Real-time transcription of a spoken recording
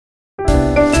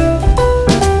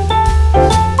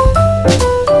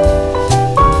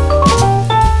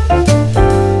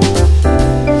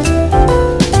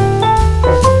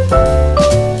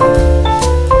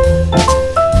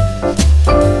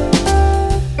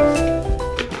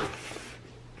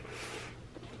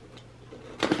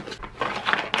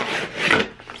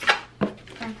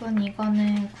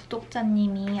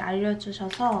구독자님이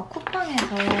알려주셔서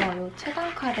쿠팡에서 요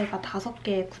체단 카레가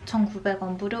 5개에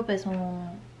 9,900원 무료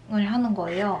배송을 하는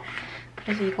거예요.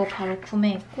 그래서 이거 바로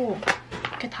구매했고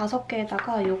이렇게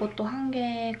 5개에다가 요것도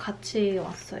 1개 같이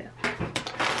왔어요.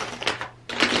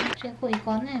 그리고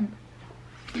이거는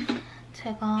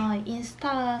제가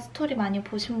인스타 스토리 많이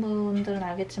보신 분들은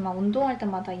알겠지만 운동할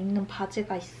때마다 입는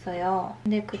바지가 있어요.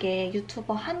 근데 그게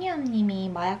유튜버 한희연님이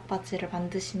마약 바지를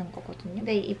만드시는 거거든요.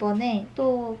 근데 이번에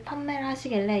또 판매를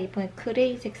하시길래 이번에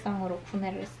그레이 색상으로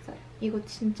구매를 했어요. 이거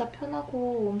진짜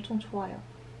편하고 엄청 좋아요.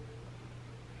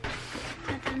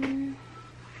 짜잔!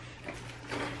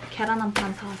 계란 한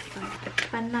판 사왔어요.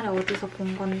 옛날에 어디서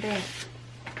본 건데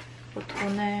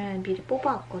돈을 미리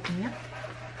뽑아왔거든요.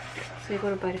 그래서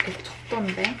이걸 막 이렇게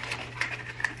적던데.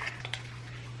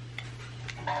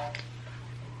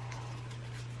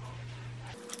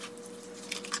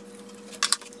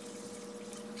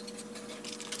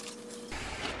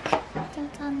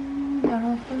 짜잔,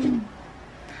 여러분.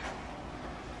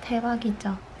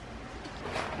 대박이죠?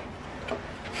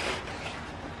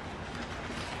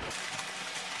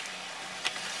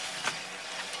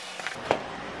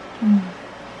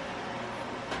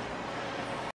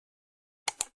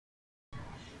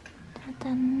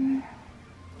 짜잔.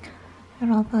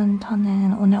 여러분,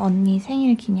 저는 오늘 언니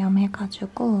생일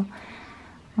기념해가지고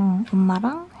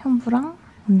엄마랑 현부랑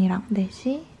언니랑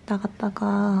넷이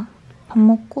나갔다가 밥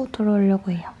먹고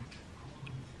들어오려고 해요.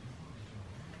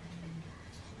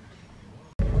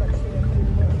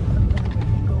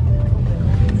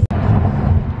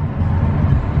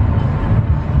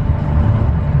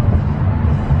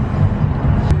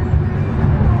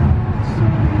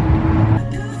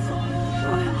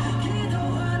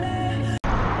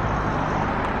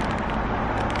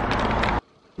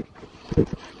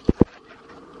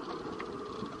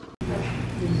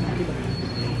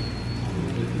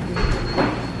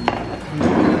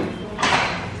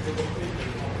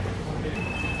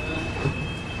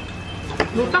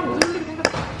 너 딱 무슨 일이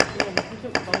생겼어?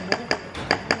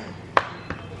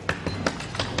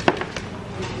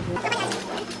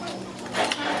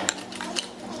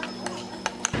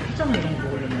 파전 이런 거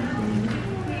먹으려면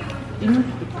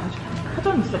있는 것도 다 하죠.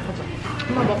 파전 있어, 파전.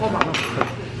 엄마 먹어봐.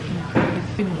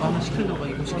 있는 거 하나 시키려고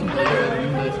이거 시킨 거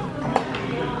있는다 해서.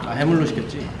 아, 해물로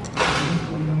시켰지?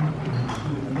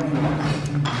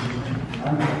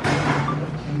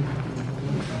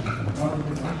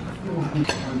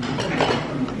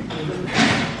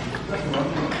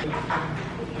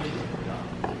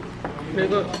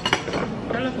 이거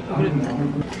잘라서 그랬네.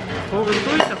 거기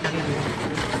또 있다, 간이도.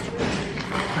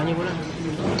 간이구나.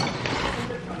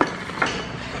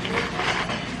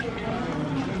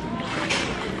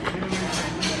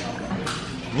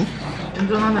 응?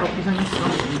 운전하느라 고생했어.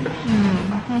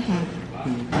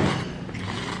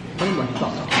 간이 맛있다.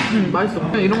 응, 맛있어.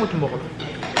 그냥 이런 것 좀 먹어.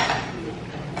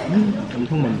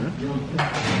 엄청 많네.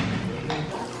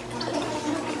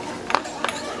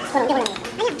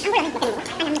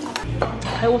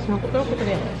 배고프면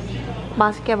꼬들꼬들해.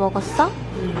 맛있게 먹었어?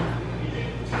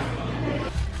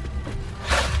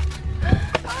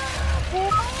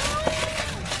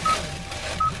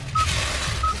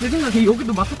 내 생각에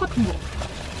여기도 맛 똑같은 거.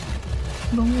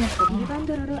 너무 예뻐. 일반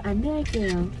도로로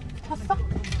안내할게요. 샀어?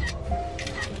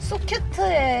 소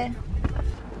큐트해.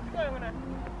 그래.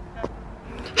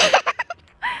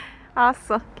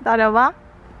 알았어. 기다려봐.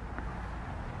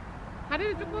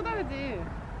 다리를 쭉 뻗어야지.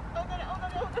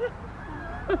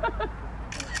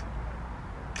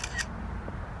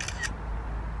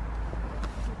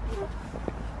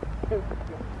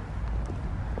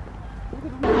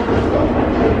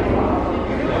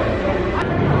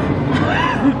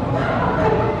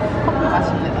 커피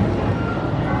맛있네.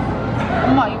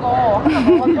 엄마 이거 하나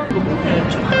먹었어.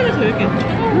 춥다면서 이렇게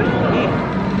차가운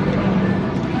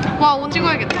와, 옷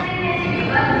찍어야겠다.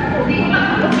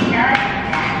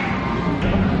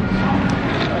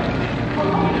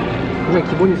 그냥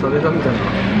기본이 써내장이잖아.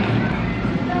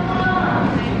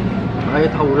 아예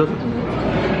다 우려서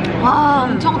주네. 와,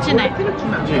 엄청 진해. 티를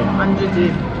주면 그치? 안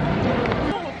주지.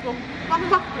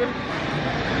 깜박해.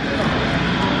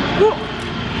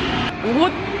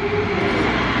 옷?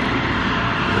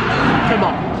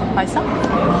 대박. 맛있어?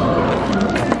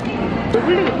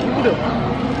 흘리게 기울여.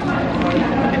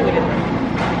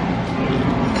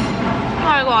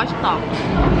 아, 이거 아쉽다.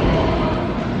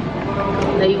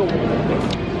 나 이거 먹어.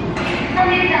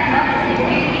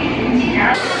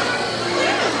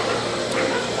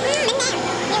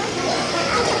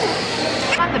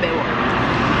 한데 매워.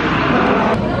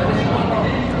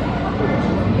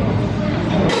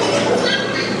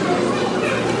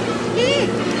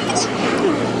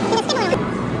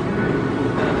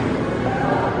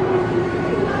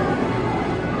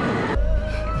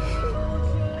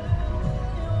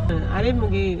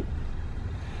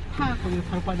 파 거기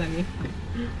방바닥에.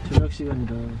 저녁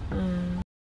시간이다.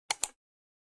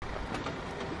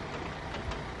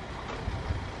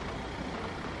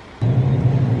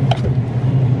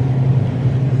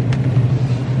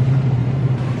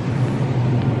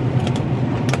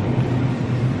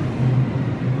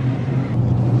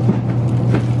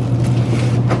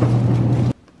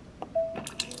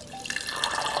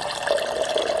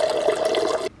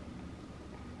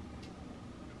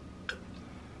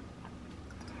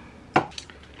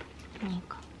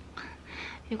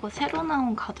 이거 새로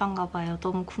나온 과자인가 봐요.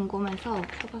 너무 궁금해서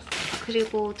사봤어요.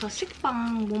 그리고 저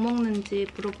식빵 뭐 먹는지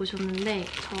물어보셨는데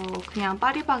저 그냥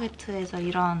파리바게트에서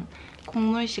이런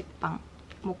곡물 식빵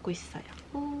먹고 있어요.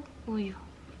 오, 우유.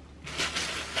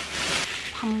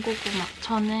 밤고구마.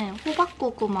 저는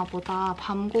호박고구마보다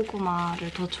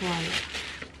밤고구마를 더 좋아해요.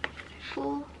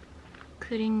 그리고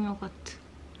그릭 요거트.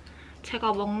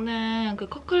 제가 먹는 그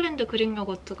커클랜드 그릭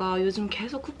요거트가 요즘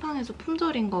계속 쿠팡에서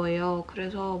품절인 거예요.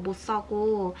 그래서 못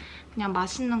사고 그냥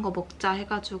맛있는 거 먹자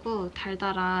해가지고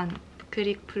달달한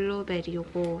그릭 블루베리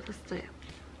요거 샀어요.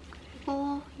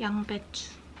 그리고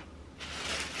양배추,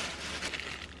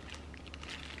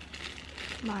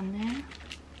 마늘,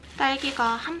 딸기가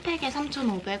한 팩에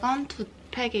 3,500원, 두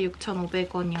팩에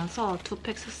 6,500원이어서 두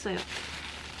팩 샀어요.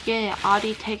 이게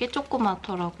알이 되게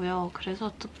조그맣더라고요.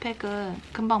 그래서 두 팩은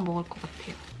금방 먹을 것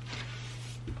같아요.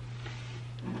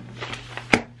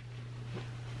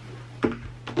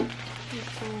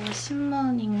 그리고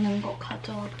신문 읽는 거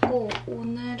가져왔고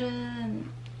오늘은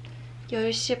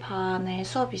 10시 반에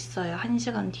수업 있어요.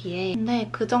 1시간 뒤에. 근데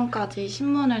그 전까지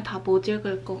신문을 다 못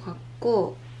읽을 것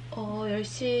같고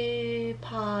 10시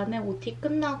반에 OT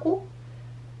끝나고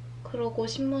그러고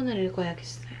신문을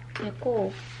읽어야겠어요.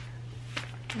 그리고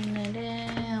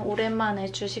오늘은 오랜만에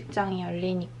주식장이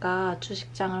열리니까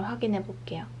주식장을 확인해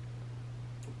볼게요.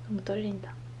 너무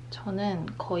떨린다. 저는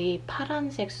거의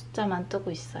파란색 숫자만 뜨고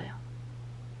있어요.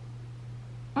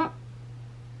 응?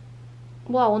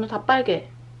 뭐야, 오늘 다 빨개.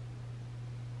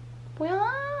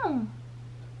 뭐야?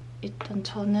 일단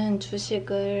저는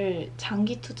주식을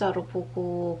장기 투자로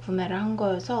보고 구매를 한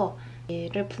거여서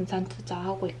얘를 분산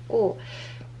투자하고 있고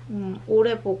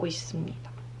오래 보고 있습니다.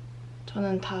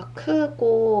 저는 다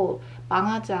크고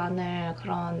망하지 않을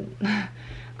그런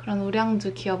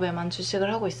우량주 기업에만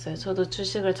주식을 하고 있어요. 저도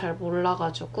주식을 잘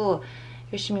몰라가지고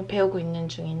열심히 배우고 있는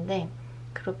중인데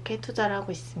그렇게 투자를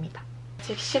하고 있습니다.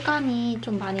 아직 시간이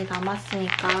좀 많이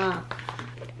남았으니까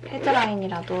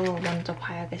헤드라인이라도 먼저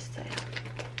봐야겠어요.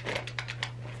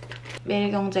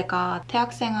 매일경제가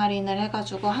대학생 할인을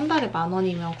해가지고 한 달에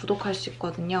 10,000원이면 구독할 수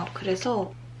있거든요.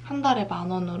 그래서 한 달에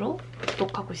 10,000원으로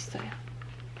구독하고 있어요.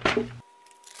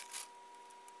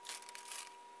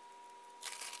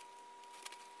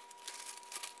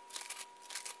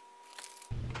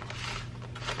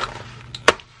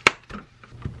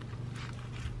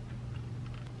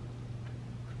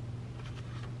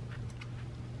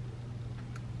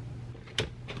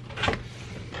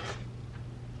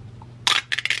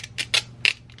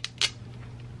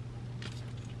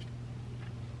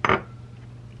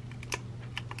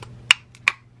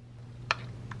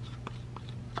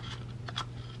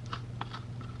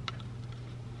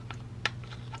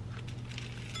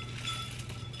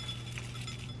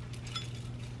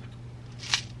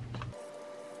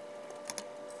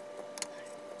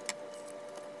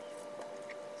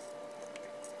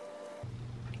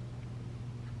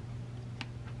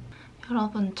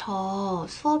 여러분, 저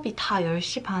수업이 다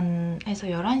 10시 반에서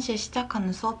 11시에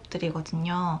시작하는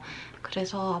수업들이거든요.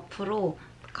 그래서 앞으로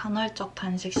간헐적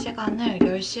단식 시간을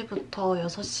 10시부터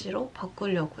 6시로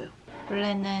바꾸려고요.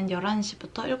 원래는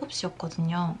 11시부터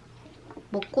 7시였거든요.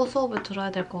 먹고 수업을 들어야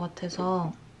될 것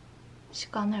같아서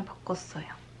시간을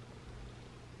바꿨어요.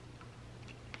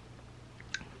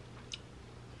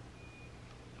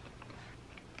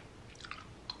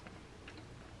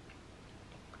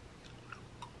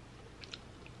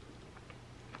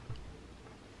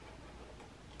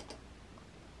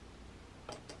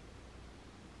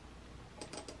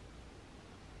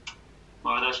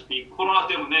 아시다시피 코로나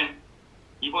때문에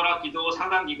이번 학기도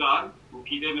상당 기간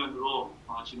비대면으로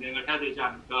진행을 해야 되지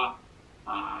않을까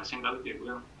생각이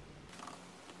되고요.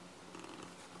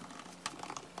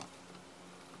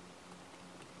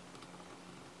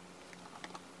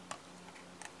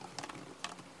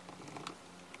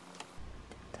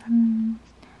 짠!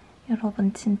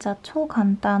 여러분, 진짜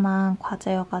초간단한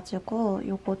과제여가지고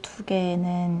요거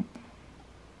 2개는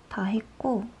다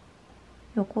했고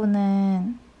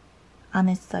요거는 안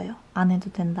했어요. 안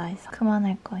해도 된다 해서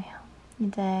그만할 거예요.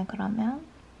 이제 그러면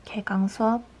개강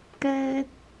수업 끝!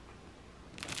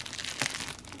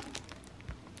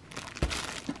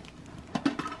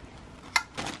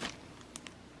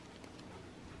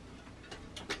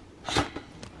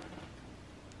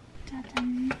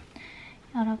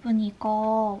 여러분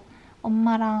이거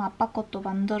엄마랑 아빠 것도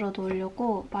만들어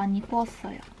놓으려고 많이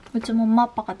구웠어요. 요즘 엄마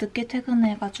아빠가 늦게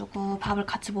퇴근해가지고 밥을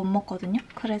같이 못 먹거든요.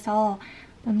 그래서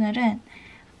오늘은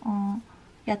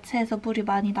야채에서 물이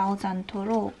많이 나오지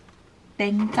않도록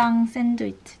냉장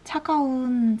샌드위치,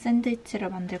 차가운 샌드위치를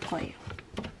만들 거예요.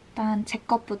 일단 제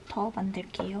것부터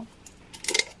만들게요.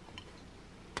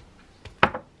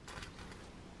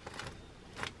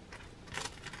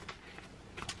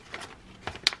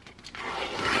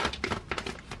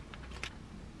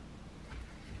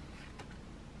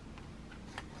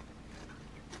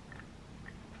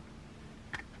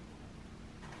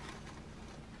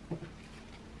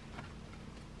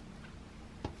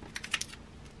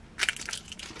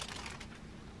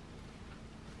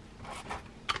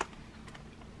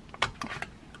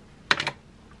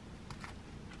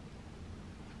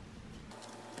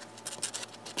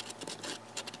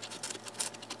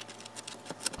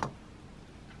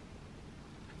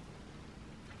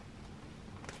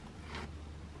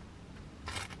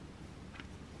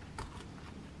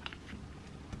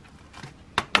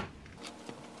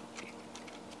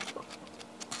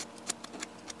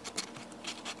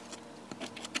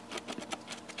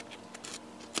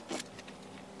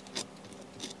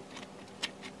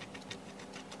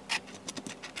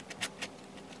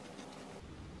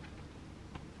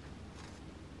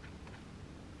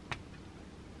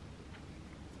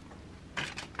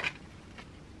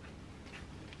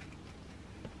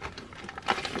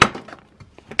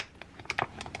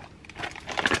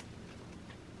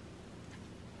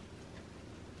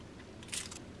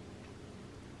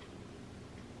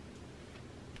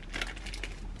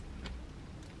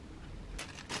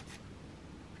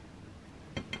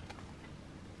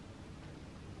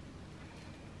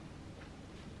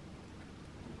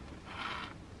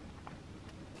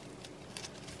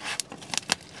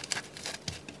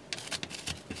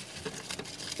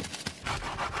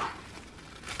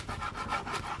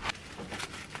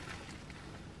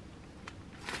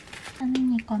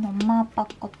 이건 엄마 아빠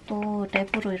것도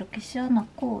랩으로 이렇게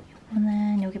씌워놨고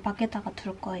이거는 여기 밖에다가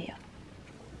둘 거예요.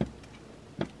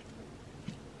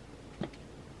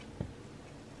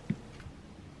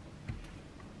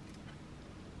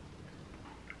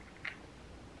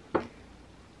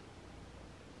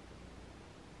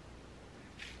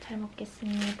 잘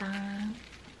먹겠습니다.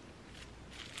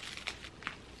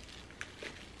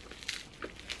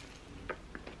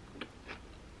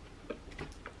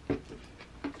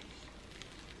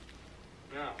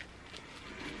 Now,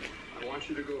 I want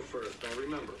you to go first. Now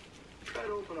remember, try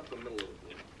to open up the middle of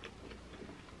it.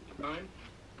 Fine?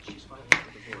 She's filing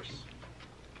for divorce.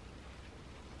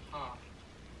 Huh.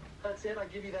 That's it? I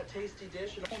give you that tasty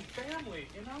dish and own family,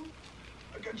 you know?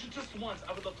 Just once,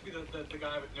 I would love to be the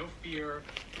guy with no fear,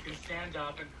 who can stand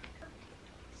up and...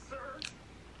 Sir?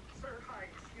 Sir, hi,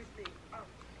 excuse me.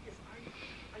 Yes,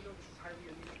 I know this is highly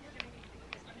unusual.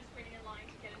 I'm just waiting in line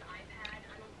to get an iPad.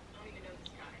 I don't even know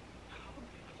this guy.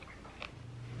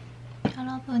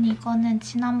 여러분 이거는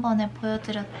지난번에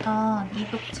보여드렸던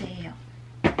입욕제예요.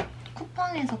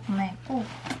 쿠팡에서 구매했고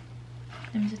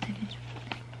냄새 되게 좋아.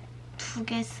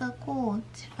 2개 쓰고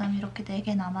지금 이렇게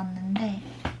 4개 남았는데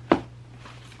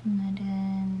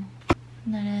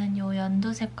오늘은 요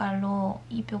연두 색깔로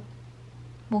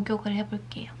목욕을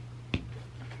해볼게요.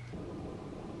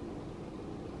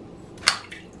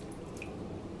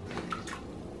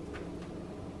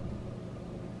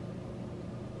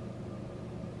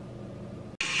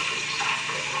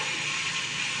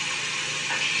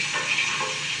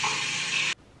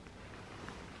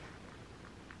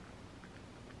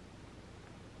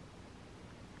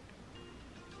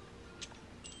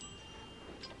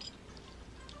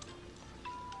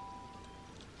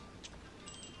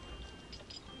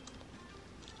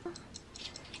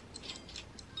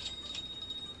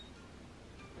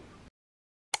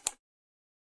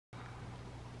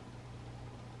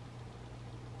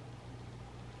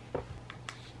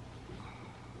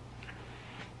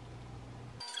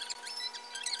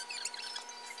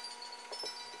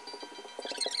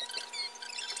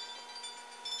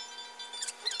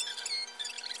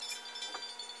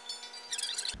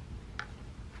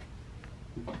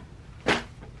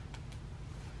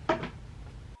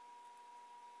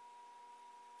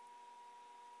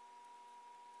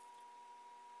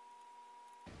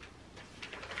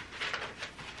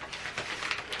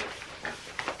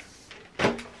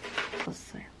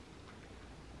 었어요.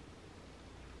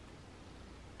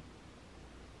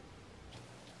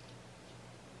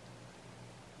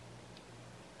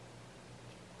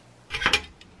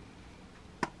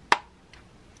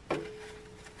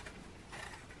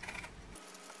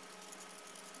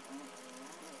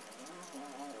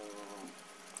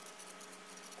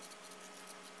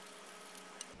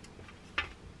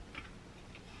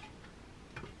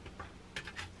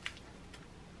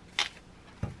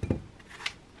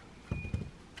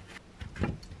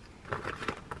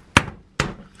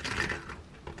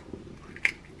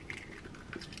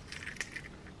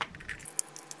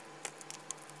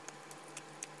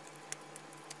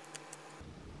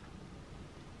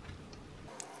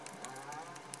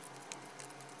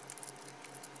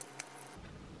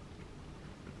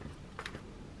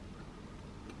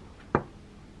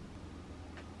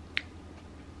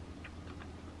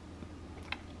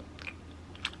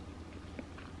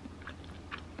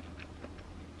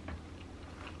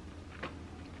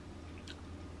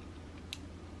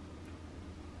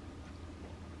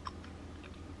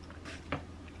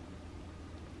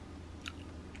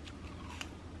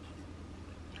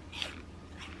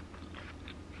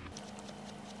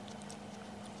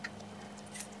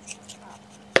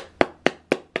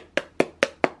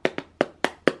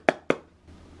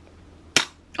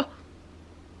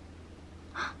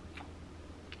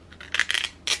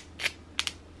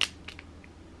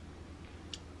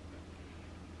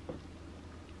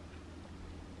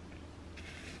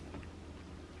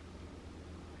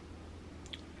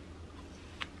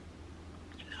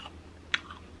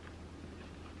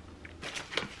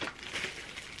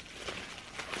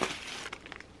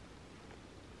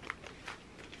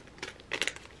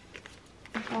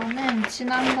 이거는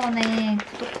지난번에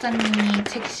구독자님이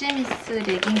잭스미스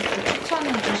레깅스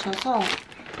추천해주셔서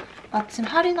마침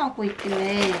할인하고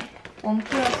있길래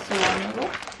 1+1으로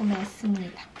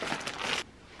구매했습니다.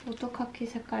 로드 카키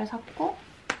색깔 샀고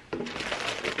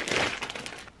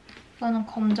이거는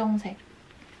검정색.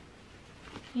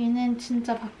 얘는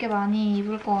진짜 밖에 많이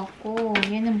입을 것 같고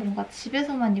얘는 뭔가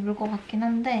집에서만 입을 것 같긴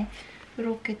한데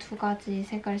이렇게 두 가지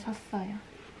색을 샀어요.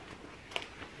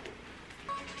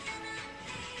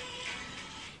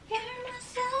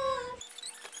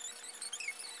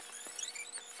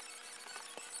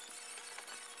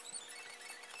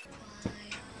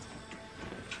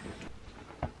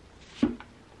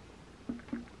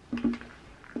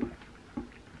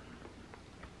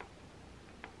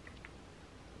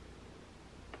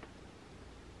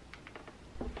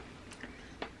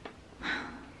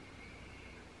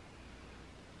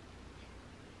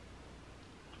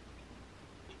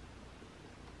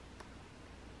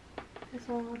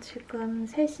 그래서 지금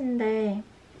 3시인데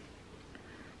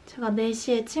제가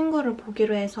 4시에 친구를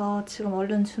보기로 해서 지금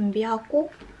얼른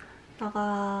준비하고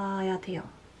나가야 돼요.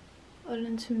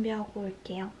 얼른 준비하고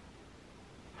올게요.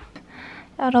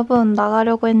 여러분,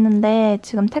 나가려고 했는데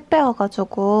지금 택배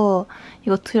와가지고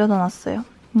이거 들여다 놨어요.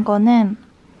 이거는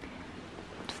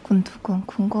두근두근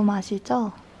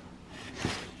궁금하시죠?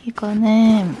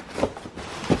 이거는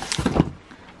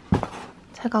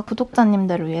제가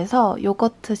구독자님들을 위해서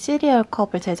요거트 시리얼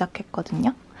컵을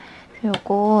제작했거든요.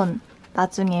 요건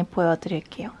나중에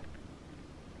보여드릴게요.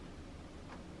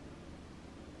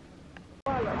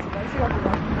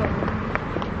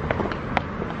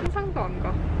 상상도 안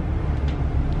가.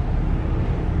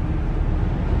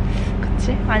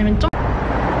 그치? 아니면 좀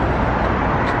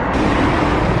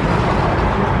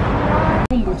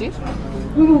이건 뭐지?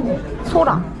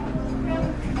 소라.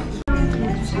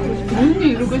 언니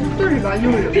이렇게 색깔이 많이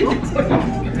올렸어?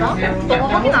 나? 너가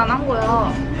확인 안 한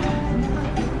거야.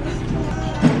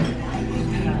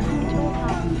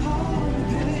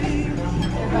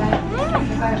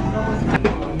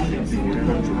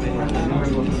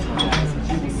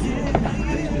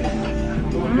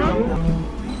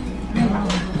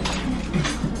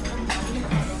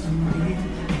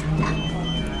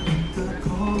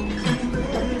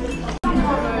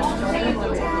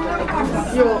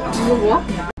 이거 뭐야?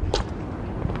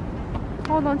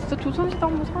 아, 난 진짜 조선시대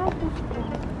한번 살아보고 싶어.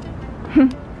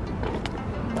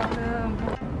 나는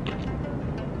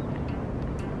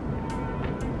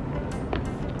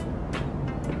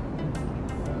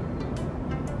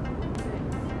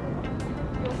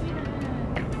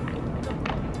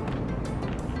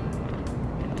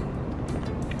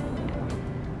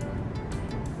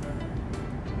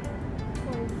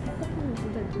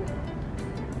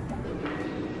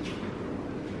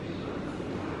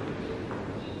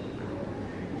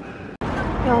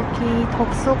여기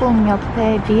덕수궁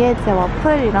옆에 리에제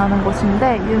와플이라는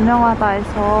곳인데 유명하다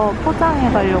해서 포장해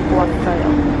가려고 왔어요.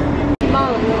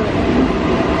 나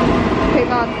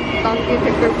제가 남긴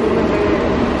댓글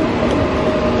보는데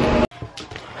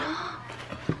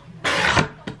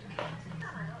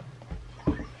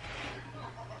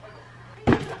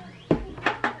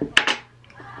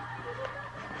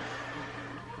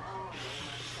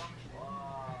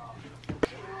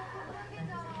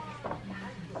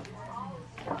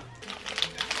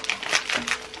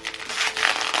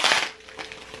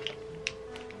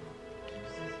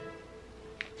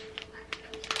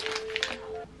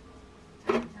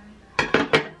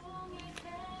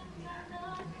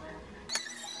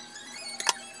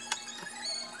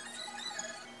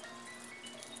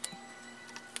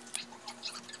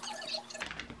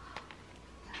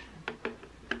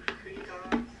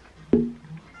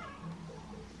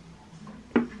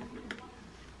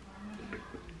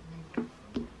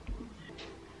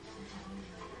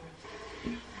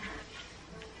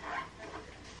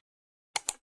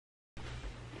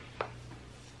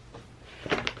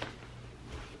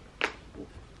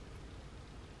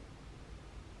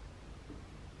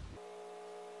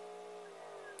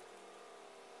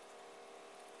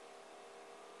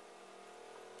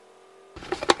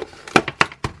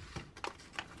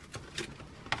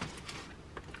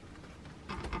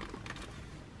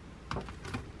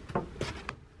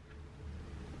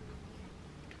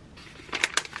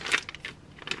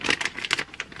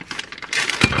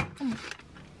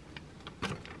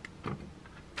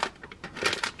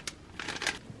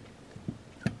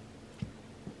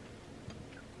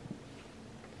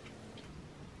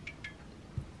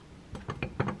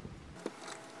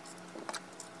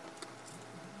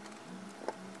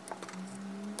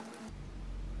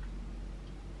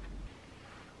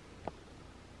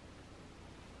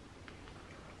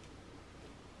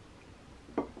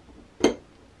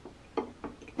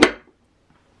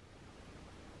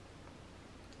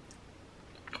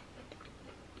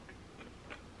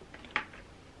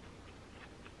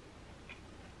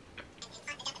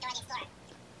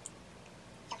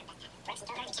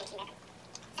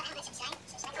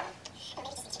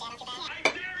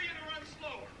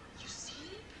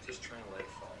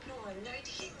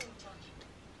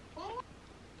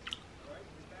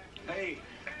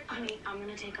honey, I'm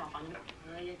gonna take off.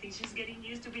 I think she's getting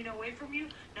used to being away from you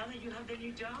now that you have the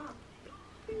new job.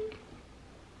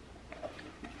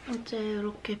 어제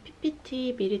이렇게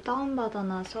PPT 미리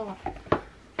다운받아놔서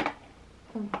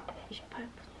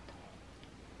 28분이다.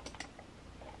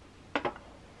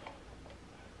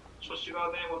 첫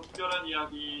시간에 뭐 특별한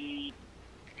이야기